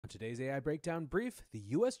today's AI Breakdown Brief, the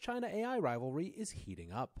US-China AI rivalry is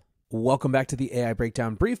heating up. Welcome back to the AI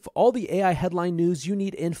Breakdown Brief, all the AI headline news you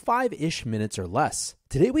need in 5-ish minutes or less.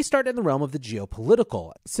 Today we start in the realm of the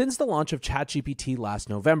geopolitical. Since the launch of ChatGPT last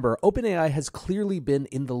November, OpenAI has clearly been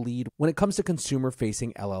in the lead when it comes to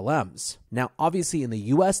consumer-facing LLMs. Now, obviously in the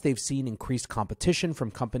US, they've seen increased competition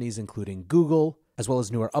from companies including Google, as well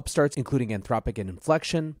as newer upstarts including Anthropic and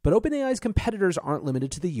Inflection, but OpenAI's competitors aren't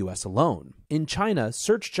limited to the US alone. In China,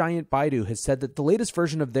 search giant Baidu has said that the latest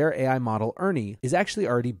version of their AI model, Ernie, is actually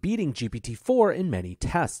already beating GPT-4 in many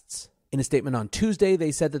tests. In a statement on Tuesday,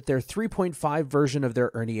 they said that their 3.5 version of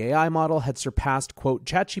their Ernie AI model had surpassed, quote,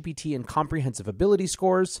 ChatGPT in comprehensive ability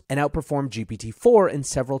scores and outperformed GPT-4 in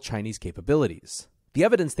several Chinese capabilities. The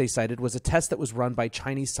evidence they cited was a test that was run by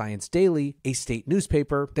Chinese Science Daily, a state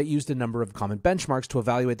newspaper that used a number of common benchmarks to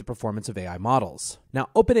evaluate the performance of AI models. Now,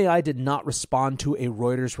 OpenAI did not respond to a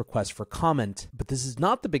Reuters request for comment, but this is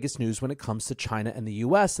not the biggest news when it comes to China and the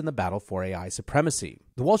US in the battle for AI supremacy.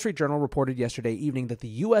 The Wall Street Journal reported yesterday evening that the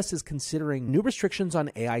US is considering new restrictions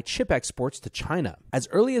on AI chip exports to China. As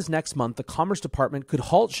early as next month, the Commerce Department could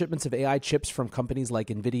halt shipments of AI chips from companies like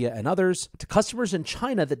Nvidia and others to customers in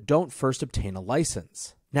China that don't first obtain a license.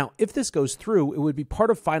 Now, if this goes through, it would be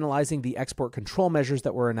part of finalizing the export control measures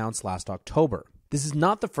that were announced last October. This is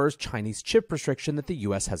not the first Chinese chip restriction that the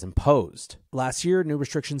US has imposed. Last year, new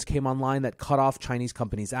restrictions came online that cut off Chinese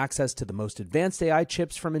companies' access to the most advanced AI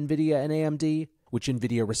chips from Nvidia and AMD, which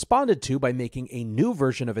Nvidia responded to by making a new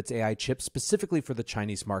version of its AI chip specifically for the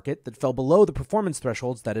Chinese market that fell below the performance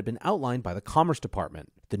thresholds that had been outlined by the Commerce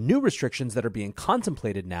Department. The new restrictions that are being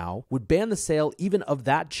contemplated now would ban the sale even of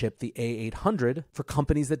that chip, the A800, for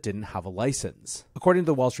companies that didn't have a license. According to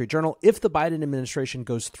the Wall Street Journal, if the Biden administration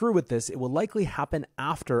goes through with this, it will likely happen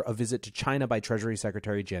after a visit to China by Treasury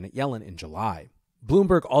Secretary Janet Yellen in July.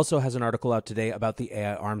 Bloomberg also has an article out today about the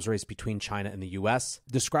AI arms race between China and the US,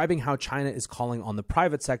 describing how China is calling on the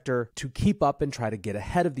private sector to keep up and try to get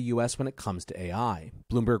ahead of the US when it comes to AI.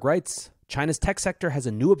 Bloomberg writes, China's tech sector has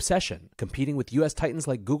a new obsession, competing with US titans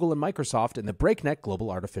like Google and Microsoft in the breakneck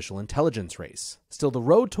global artificial intelligence race. Still, the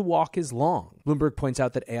road to walk is long. Bloomberg points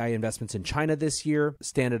out that AI investments in China this year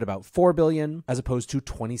stand at about $4 billion, as opposed to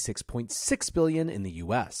 $26.6 billion in the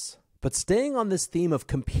US. But staying on this theme of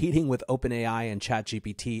competing with OpenAI and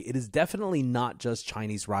ChatGPT, it is definitely not just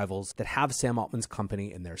Chinese rivals that have Sam Altman's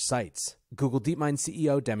company in their sights. Google DeepMind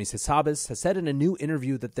CEO Demis Hassabis has said in a new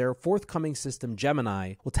interview that their forthcoming system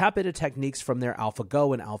Gemini will tap into techniques from their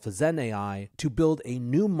AlphaGo and AlphaZen AI to build a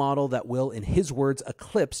new model that will, in his words,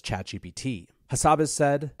 eclipse ChatGPT. Hassabis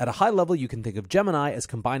said, at a high level, you can think of Gemini as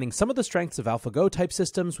combining some of the strengths of AlphaGo type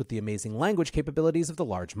systems with the amazing language capabilities of the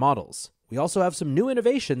large models. We also have some new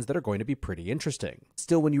innovations that are going to be pretty interesting.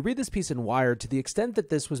 Still, when you read this piece in Wired, to the extent that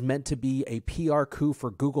this was meant to be a PR coup for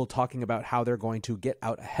Google talking about how they're going to get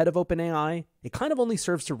out ahead of OpenAI, it kind of only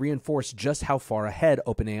serves to reinforce just how far ahead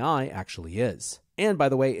OpenAI actually is. And by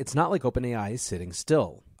the way, it's not like OpenAI is sitting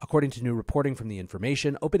still. According to new reporting from The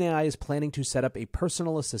Information, OpenAI is planning to set up a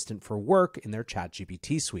personal assistant for work in their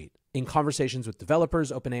ChatGPT suite. In conversations with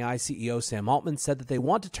developers, OpenAI CEO Sam Altman said that they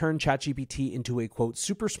want to turn ChatGPT into a, quote,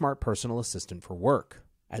 super smart personal assistant for work.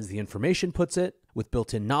 As The Information puts it, with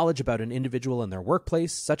built-in knowledge about an individual and their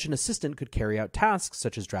workplace, such an assistant could carry out tasks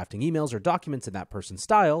such as drafting emails or documents in that person's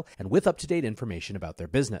style and with up-to-date information about their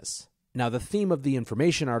business. Now, the theme of the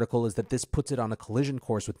Information article is that this puts it on a collision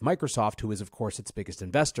course with Microsoft, who is, of course, its biggest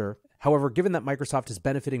investor. However, given that Microsoft is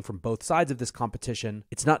benefiting from both sides of this competition,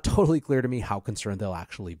 it's not totally clear to me how concerned they'll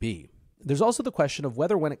actually be. There's also the question of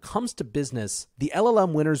whether, when it comes to business, the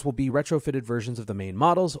LLM winners will be retrofitted versions of the main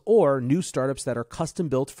models or new startups that are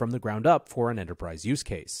custom-built from the ground up for an enterprise use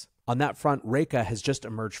case. On that front, Reka has just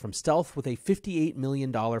emerged from stealth with a $58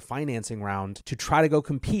 million financing round to try to go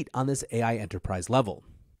compete on this AI enterprise level.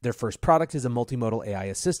 Their first product is a multimodal AI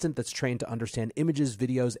assistant that's trained to understand images,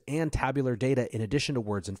 videos, and tabular data in addition to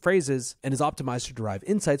words and phrases, and is optimized to derive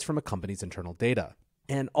insights from a company's internal data.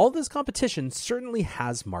 And all this competition certainly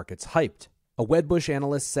has markets hyped. A Wedbush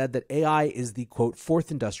analyst said that AI is the, quote, fourth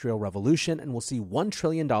industrial revolution and will see $1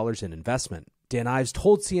 trillion in investment. Dan Ives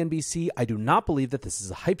told CNBC, I do not believe that this is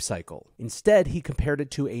a hype cycle. Instead, he compared it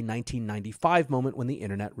to a 1995 moment when the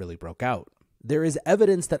internet really broke out. There is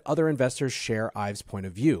evidence that other investors share Ives' point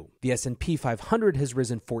of view. The S&P 500 has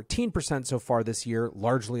risen 14% so far this year,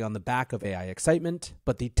 largely on the back of AI excitement,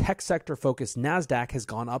 but the tech sector-focused NASDAQ has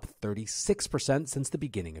gone up 36% since the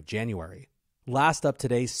beginning of January. Last up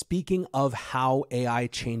today, speaking of how AI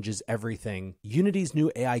changes everything, Unity's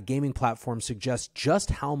new AI gaming platform suggests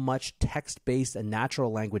just how much text-based and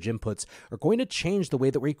natural language inputs are going to change the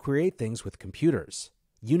way that we create things with computers.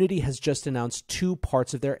 Unity has just announced two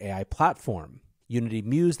parts of their AI platform. Unity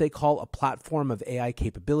Muse they call a platform of AI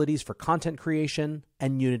capabilities for content creation,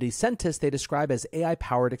 and Unity Sentis they describe as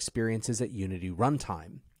AI-powered experiences at Unity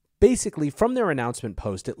runtime. Basically, from their announcement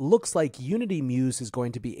post, it looks like Unity Muse is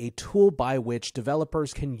going to be a tool by which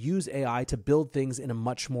developers can use AI to build things in a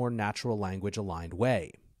much more natural language-aligned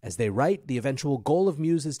way. As they write, the eventual goal of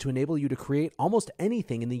Muse is to enable you to create almost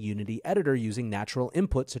anything in the Unity editor using natural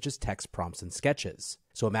input such as text prompts and sketches.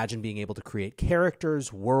 So imagine being able to create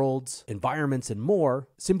characters, worlds, environments, and more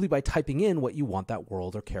simply by typing in what you want that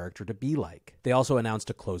world or character to be like. They also announced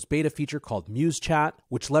a closed beta feature called Muse Chat,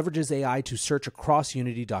 which leverages AI to search across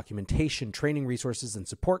Unity documentation, training resources, and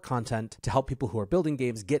support content to help people who are building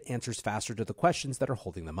games get answers faster to the questions that are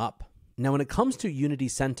holding them up. Now, when it comes to Unity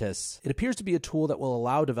Sentis, it appears to be a tool that will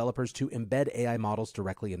allow developers to embed AI models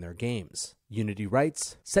directly in their games. Unity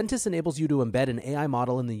writes, Sentis enables you to embed an AI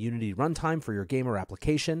model in the Unity runtime for your game or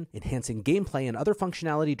application, enhancing gameplay and other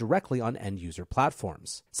functionality directly on end-user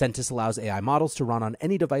platforms. Sentis allows AI models to run on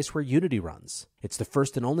any device where Unity runs. It's the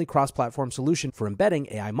first and only cross-platform solution for embedding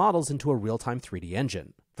AI models into a real-time 3D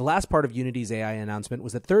engine. The last part of Unity's AI announcement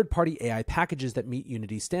was that third-party AI packages that meet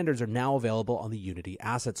Unity standards are now available on the Unity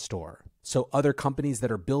Asset Store. So other companies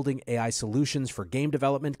that are building AI solutions for game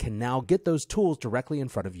development can now get those tools directly in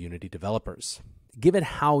front of Unity developers. Given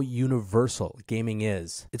how universal gaming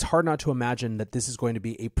is, it's hard not to imagine that this is going to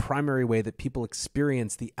be a primary way that people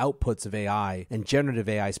experience the outputs of AI and generative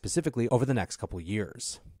AI specifically over the next couple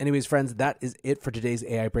years. Anyways, friends, that is it for today's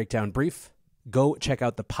AI Breakdown Brief. Go check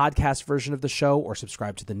out the podcast version of the show or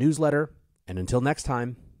subscribe to the newsletter. And until next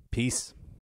time, peace.